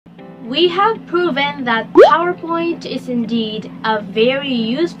We have proven that PowerPoint is indeed a very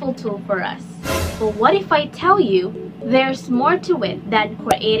useful tool for us. But what if I tell you there's more to it than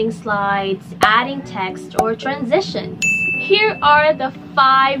creating slides, adding text, or transitions? Here are the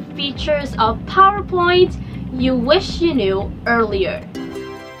 5 features of PowerPoint you wish you knew earlier.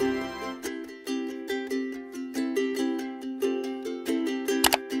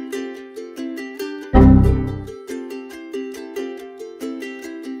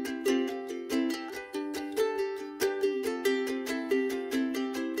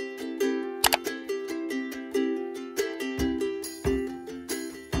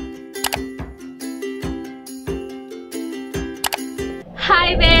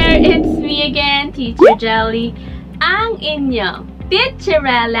 Hi there! It's me again, Teacher Jelly, ang inyong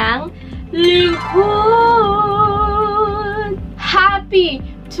teacherelang lingkod! Happy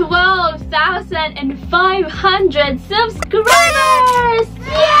 12,500 subscribers!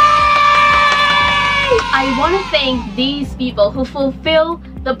 Yay! I want to thank these people who fulfill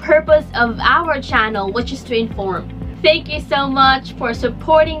the purpose of our channel, which is to inform. Thank you so much for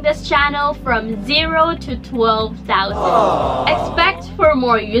supporting this channel from 0 to 12,000. Expect for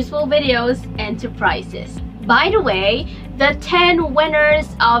more useful videos and to prizes. By the way, the 10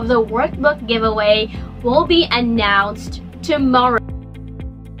 winners of the workbook giveaway will be announced tomorrow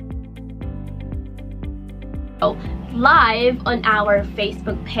live on our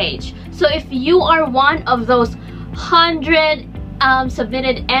Facebook page. So if you are one of those 100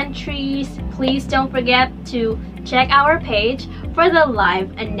 submitted entries, please don't forget to check our page for the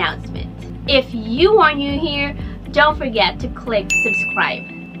live announcement. If you are new here, don't forget to click subscribe.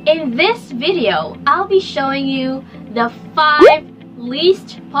 In this video, I'll be showing you the 5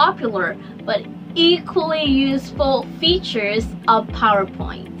 least popular but equally useful features of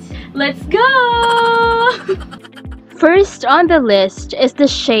PowerPoint. Let's go! First on the list is the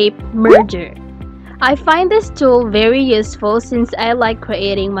shape merger. I find this tool very useful since I like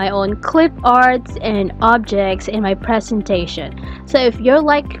creating my own clip arts and objects in my presentation. So if you're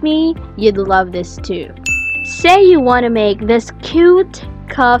like me, you'd love this too. Say you want to make this cute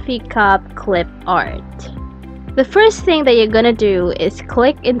coffee cup clip art. The first thing that you're gonna do is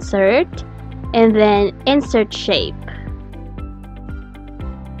click insert and then insert shape.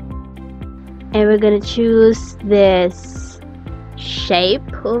 And we're gonna choose this shape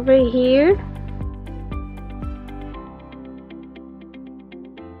over here.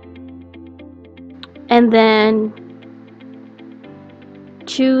 And then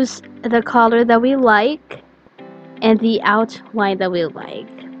choose the color that we like and the outline that we like.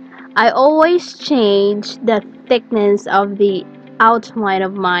 I always change the thickness of the outline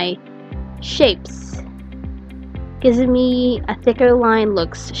of my shapes. Gives me a thicker line,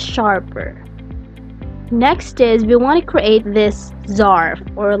 looks sharper. Next is we want to create this zarf,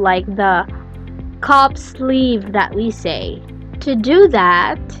 or like the cup sleeve that we say. To do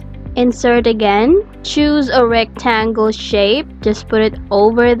that, insert again, choose a rectangle shape, just put it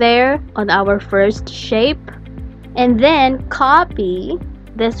over there on our first shape, and then copy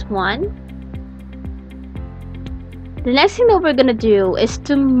this one. The next thing that we're gonna do is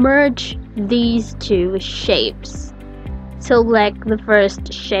to merge these 2 shapes. Select the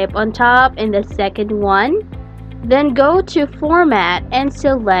first shape on top and the second one, then go to format and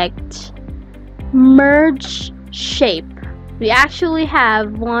select merge shape. We actually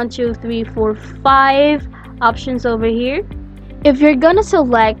have 1, 2, 3, 4, 5 options over here. If you're gonna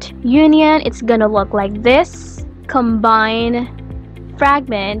select union, it's gonna look like this. Combine,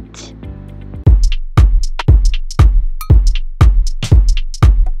 fragment,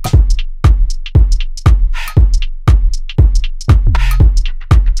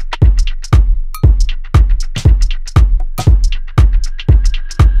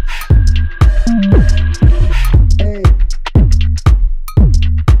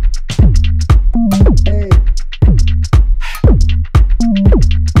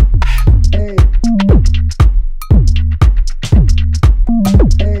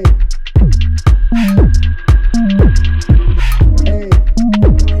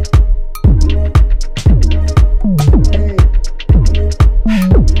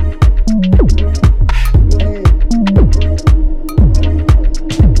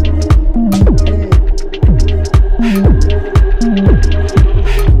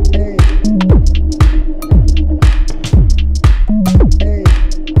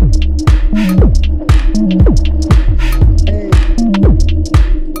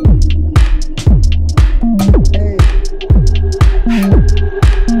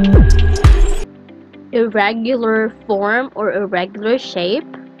 irregular form or irregular shape.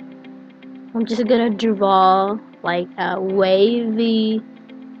 I'm just gonna draw like a wavy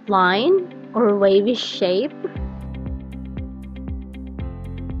line or wavy shape.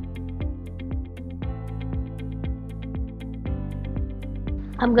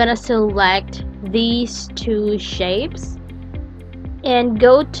 I'm gonna select these two shapes and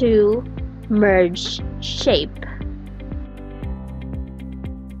go to merge shape.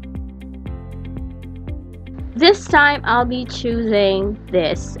 This time I'll be choosing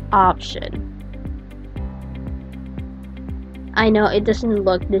this option. I know it doesn't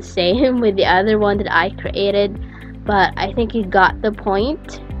look the same with the other one that I created, but I think you got the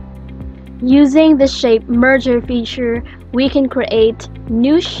point. Using the shape merger feature, we can create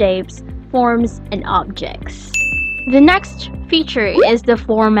new shapes, forms, and objects. The next feature is the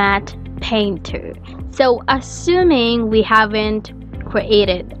format painter. So assuming we haven't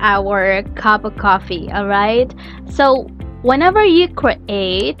created our cup of coffee, alright? So whenever you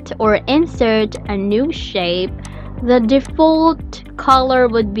create or insert a new shape, the default color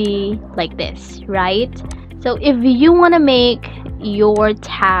would be like this, right? So if you want to make your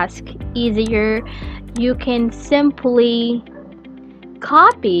task easier, you can simply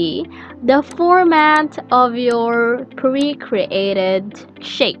copy the format of your pre-created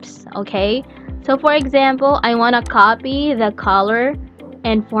shapes, okay? So for example, I want to copy the color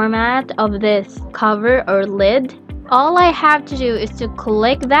and format of this cover or lid. All I have to do is to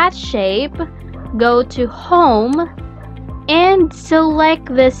click that shape, go to home, and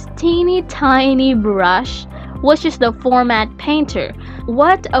select this teeny tiny brush, which is the format painter.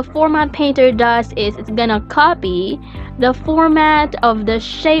 What a format painter does is it's gonna copy the format of the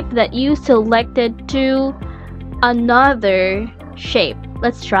shape that you selected to another shape.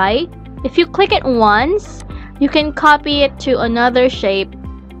 Let's try. If you click it once, you can copy it to another shape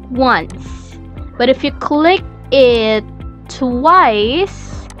once. But if you click it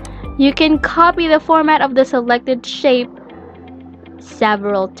twice, you can copy the format of the selected shape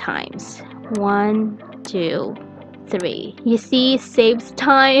several times. 1, 2, 3. You see, saves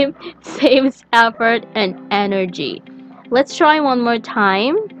time, saves effort and energy. Let's try one more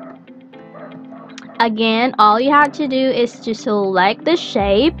time. Again, all you have to do is to select the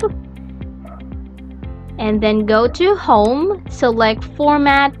shape and then go to home, select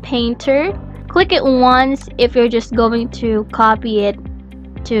format painter, click it once if you're just going to copy it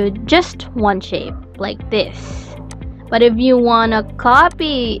to just one shape like this. But if you want to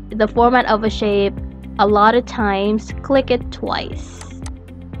copy the format of a shape a lot of times, click it twice.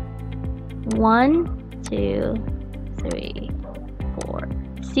 1, 2, 3, 4.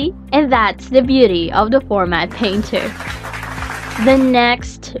 See? And that's the beauty of the format painter. The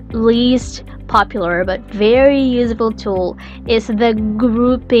next least popular but very useful tool is the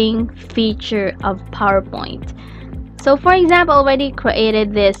grouping feature of PowerPoint. So for example, I already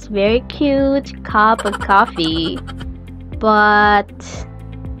created this very cute cup of coffee, but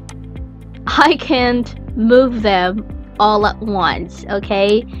I can't move them all at once,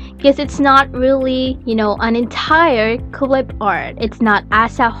 okay? Because it's not really, an entire clip art. It's not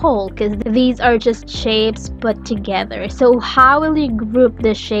as a whole, because these are just shapes put together. So how will you group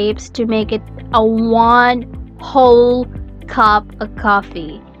the shapes to make it a one whole cup of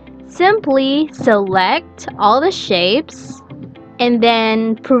coffee? Simply select all the shapes and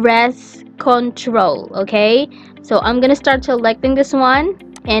then press Control, okay? So I'm gonna start selecting this one,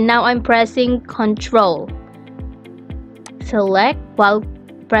 and now I'm pressing Control. Select while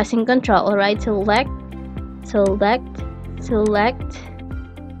pressing Control, alright? Select, select, select.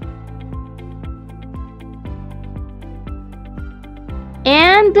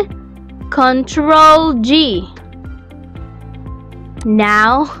 And Control G.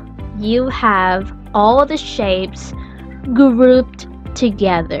 Now you have all the shapes grouped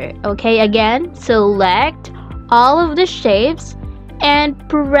together. Okay, again, select all of the shapes and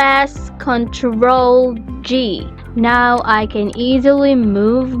press Control G. Now I can easily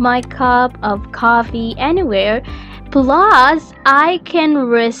move my cup of coffee anywhere, plus I can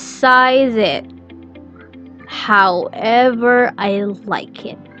resize it however I like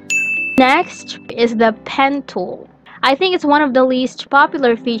it. Next is the pen tool. I think it's one of the least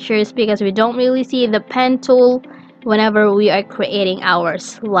popular features because we don't really see the pen tool whenever we are creating our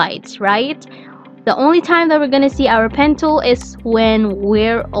slides, right? The only time that we're gonna see our pen tool is when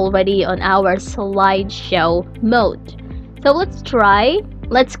we're already on our slideshow mode. So let's try.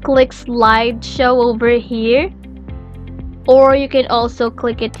 Let's click slideshow over here, or you can also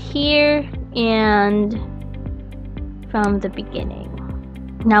click it here and from the beginning.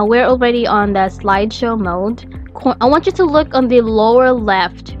 Now we're already on the slideshow mode. I want you to look on the lower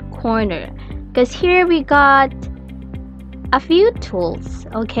left corner, because here we got a few tools.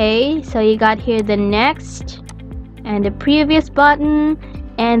 Okay, so you got here the next and the previous button.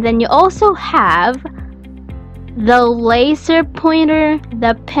 And then you also have the laser pointer,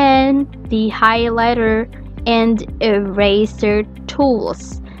 the pen, the highlighter, and eraser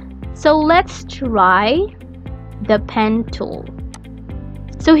tools. So let's try the pen tool.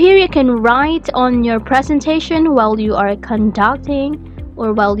 So here you can write on your presentation while you are conducting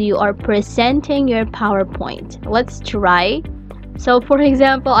or while you are presenting your PowerPoint. Let's try. So for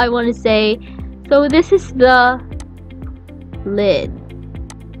example, I want to say, so this is the lid.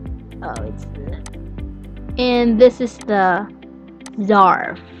 Oh, it's the, and this is the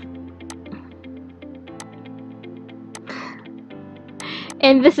zarf.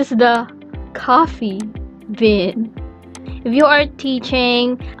 And this is the coffee bin. If you are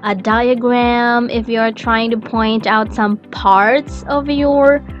teaching a diagram, if you are trying to point out some parts of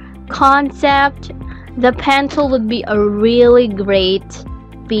your concept, the pen tool would be a really great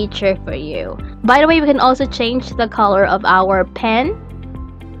feature for you. By the way, we can also change the color of our pen.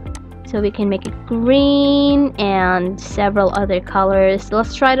 So we can make it green and several other colors.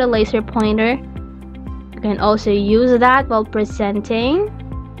 Let's try the laser pointer. You can also use that while presenting.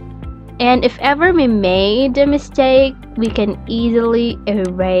 And if ever we made a mistake, we can easily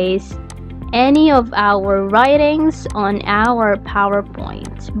erase any of our writings on our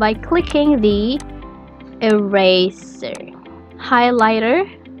PowerPoint by clicking the eraser highlighter.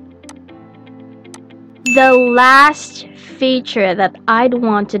 The last feature that I'd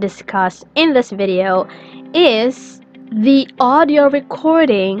want to discuss in this video is the audio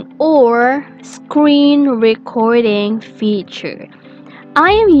recording or screen recording feature.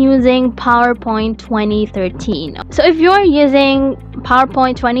 I am using PowerPoint 2013. So if you're using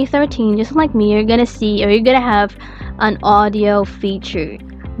PowerPoint 2013, just like me, you're gonna see or you're gonna have an audio feature.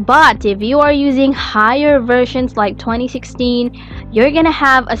 But if you are using higher versions like 2016, you're gonna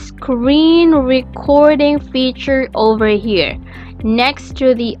have a screen recording feature over here next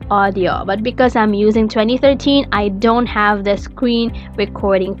to the audio. But because I'm using 2013, I don't have the screen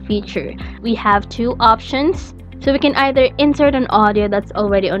recording feature. We have two options. So we can either insert an audio that's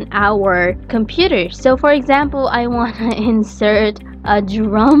already on our computer. So for example, I want to insert a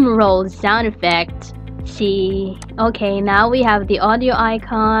drum roll sound effect. See, okay, now we have the audio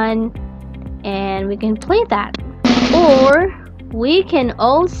icon and we can play that. Or we can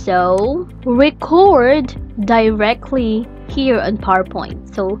also record directly here on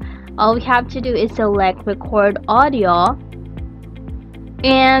PowerPoint. So all we have to do is select record audio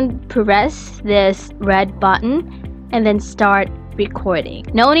and press this red button and then start recording.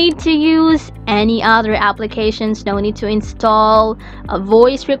 No need to use any other applications, no need to install a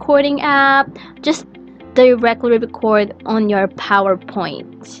voice recording app, just directly record on your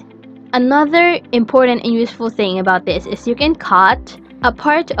PowerPoint. Another important and useful thing about this is you can cut a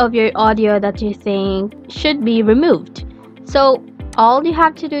part of your audio that you think should be removed. So all you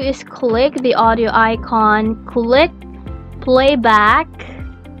have to do is click the audio icon, click playback,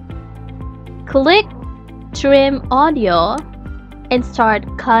 click trim audio, and start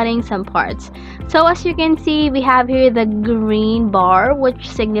cutting some parts. So as you can see, we have here the green bar, which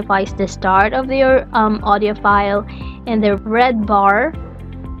signifies the start of your audio file, and the red bar,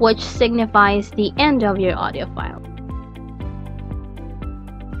 which signifies the end of your audio file.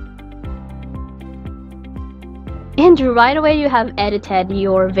 And right away you have edited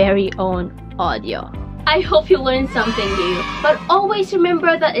your very own audio. I hope you learned something new, but always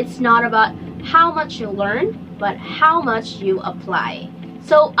remember that it's not about how much you learn, but how much you apply.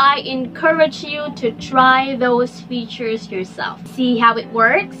 So I encourage you to try those features yourself. See how it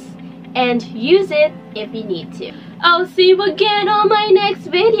works and use it if you need to. I'll see you again on my next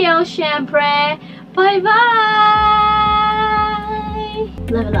video, syempre. Bye bye!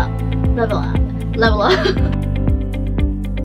 Level up, level up, level up.